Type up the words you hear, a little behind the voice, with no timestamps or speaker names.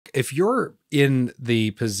if you're in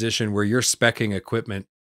the position where you're speccing equipment,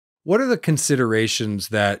 what are the considerations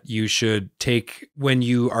that you should take when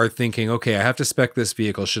you are thinking, okay, I have to spec this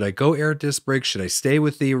vehicle. Should I go air disc brakes? Should I stay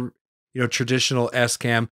with the, traditional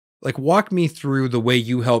S-cam? Like, walk me through the way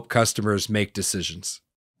you help customers make decisions.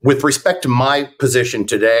 With respect to my position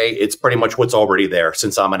today, it's pretty much what's already there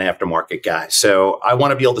since I'm an aftermarket guy. So I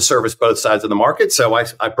want to be able to service both sides of the market. So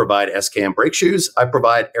I provide S-cam brake shoes. I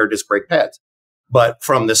provide air disc brake pads. But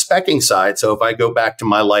from the speccing side, so if I go back to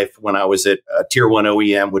my life when I was at a tier one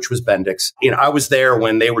OEM, which was Bendix, I was there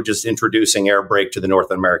when they were just introducing air brake to the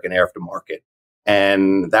North American aftermarket.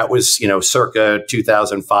 And that was, circa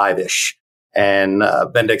 2005-ish. And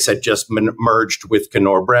Bendix had just merged with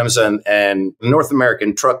Knorr-Bremse, and the North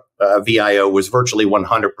American truck VIO was virtually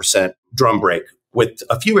 100% drum brake, with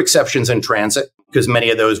a few exceptions in transit, because many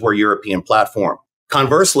of those were European platform.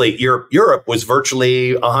 Conversely, Europe was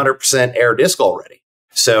virtually 100% air disc already.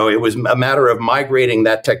 So it was a matter of migrating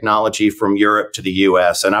that technology from Europe to the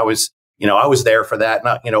US. And I was there for that.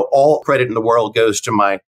 And, all credit in the world goes to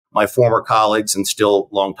my former colleagues and still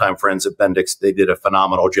longtime friends at Bendix. They did a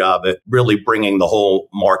phenomenal job at really bringing the whole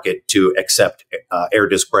market to accept air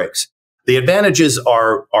disc brakes. The advantages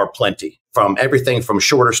are plenty, from everything from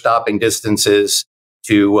shorter stopping distances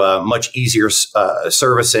to much easier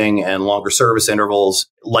servicing and longer service intervals,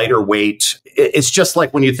 lighter weight. It's just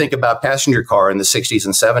like when you think about passenger car in the 60s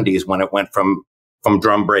and 70s, when it went from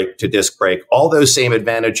drum brake to disc brake. All those same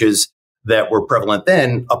advantages that were prevalent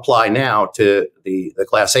then apply now to the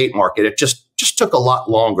Class 8 market. It just took a lot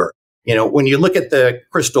longer. When you look at the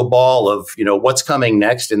crystal ball of, what's coming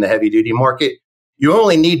next in the heavy duty market, you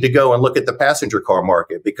only need to go and look at the passenger car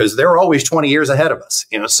market, because they're always 20 years ahead of us.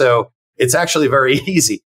 So it's actually very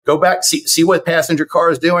easy. Go back, see what passenger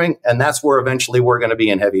car is doing, and that's where eventually we're going to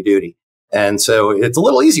be in heavy duty. And so it's a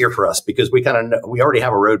little easier for us because we already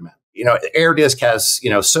have a roadmap. Air disc has,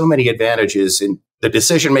 so many advantages in the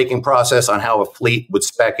decision-making process on how a fleet would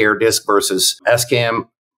spec air disc versus S-cam.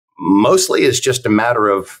 Mostly is just a matter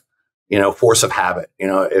of, force of habit.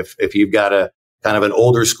 If you've got a kind of an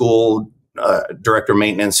older school director of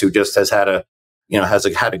maintenance who just has had a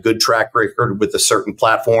good track record with a certain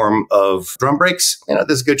platform of drum brakes,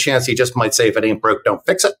 there's a good chance he just might say, if it ain't broke, don't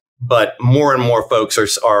fix it. But more and more folks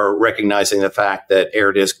are recognizing the fact that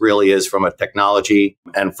air disc really is, from a technology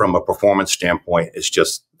and from a performance standpoint, is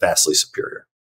just vastly superior.